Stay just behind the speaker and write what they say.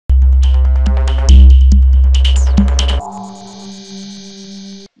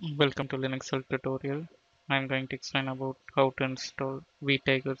Welcome to Linux Help tutorial. I'm going to explain about how to install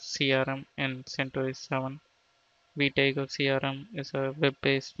vTiger CRM in CentOS 7. vTiger CRM is a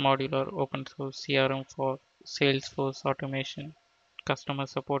web-based modular open source CRM for Salesforce automation, customer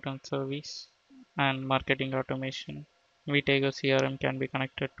support and service, and marketing automation. vTiger CRM can be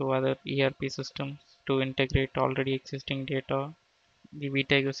connected to other ERP systems to integrate already existing data. The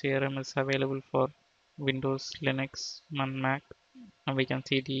vTiger CRM is available for Windows, Linux, and Mac. And we can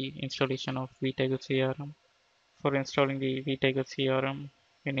see the installation of vTiger CRM. For installing the vTiger CRM,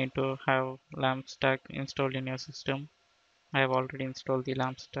 you need to have LAMP stack installed in your system. I have already installed the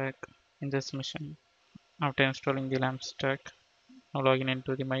LAMP stack in this mission. After installing the LAMP stack, now login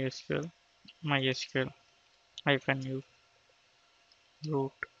into the MySQL -u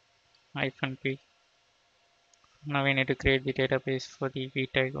root -p. Now we need to create the database for the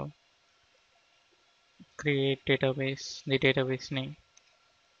vTiger. Create database, the database name.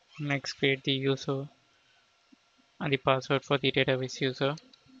 Next, create the user and the password for the database user.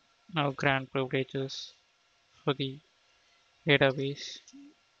 Now grant privileges for the database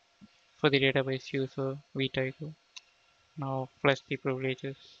user vTiger. Now flush the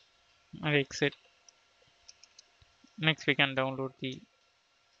privileges and exit. Next we can download the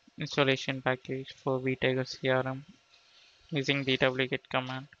installation package for vTiger CRM using the wget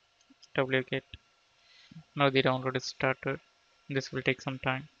command. Wget. Now the download is started. This will take some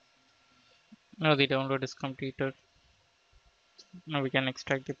time. Now the download is completed. Now we can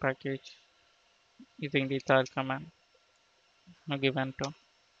extract the package using the tar command. Now give enter.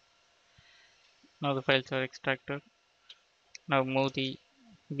 Now the files are extracted. Now move the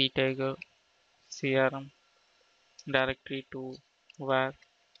vTiger CRM directory to var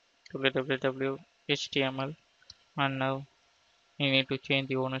to www.html, and now you need to change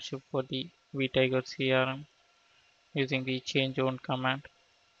the ownership for the vTiger CRM using the change own command.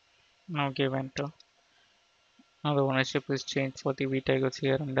 Now give enter. Now the ownership is changed for the vTiger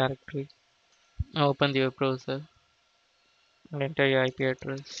CRM directory. Now open the web browser and enter your IP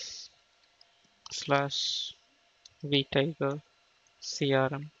address slash vTiger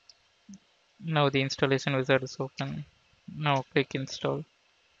CRM. Now the installation wizard is open. Now click install.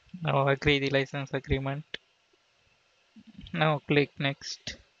 Now agree the license agreement. Now click next.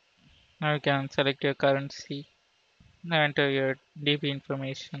 Now you can select your currency. Now enter your DB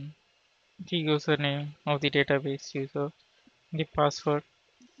information, the username of the database user, the password.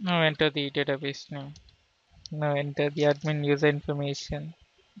 Now enter the database name. Now enter the admin user information,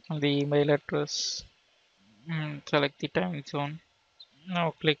 the email address. Select the time zone.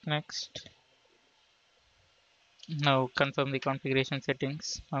 Now click next. Now confirm the configuration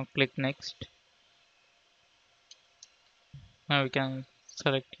settings. Now click next. Now you can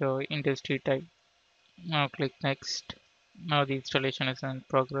select your industry type. Now click next. Now the installation is in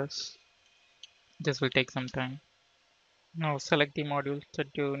progress. This will take some time. Now select the modules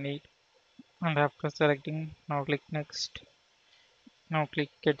that you need, and after selecting, now click next. Now click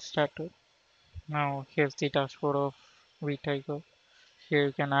get started. Now here's the dashboard of vTiger. Here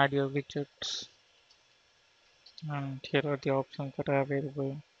you can add your widgets, and here are the options that are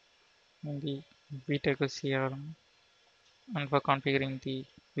available in the vTiger CRM. And for configuring the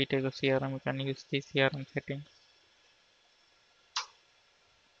vTiger CRM, you can use the CRM settings.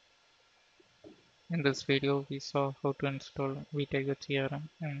 In this video, we saw how to install vTiger CRM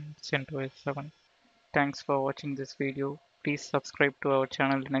in CentOS 7. Thanks for watching this video. Please subscribe to our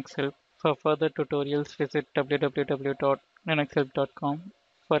channel Linux Help. For further tutorials, visit www.linuxhelp.com.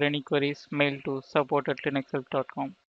 For any queries, mail to support@linuxhelp.com.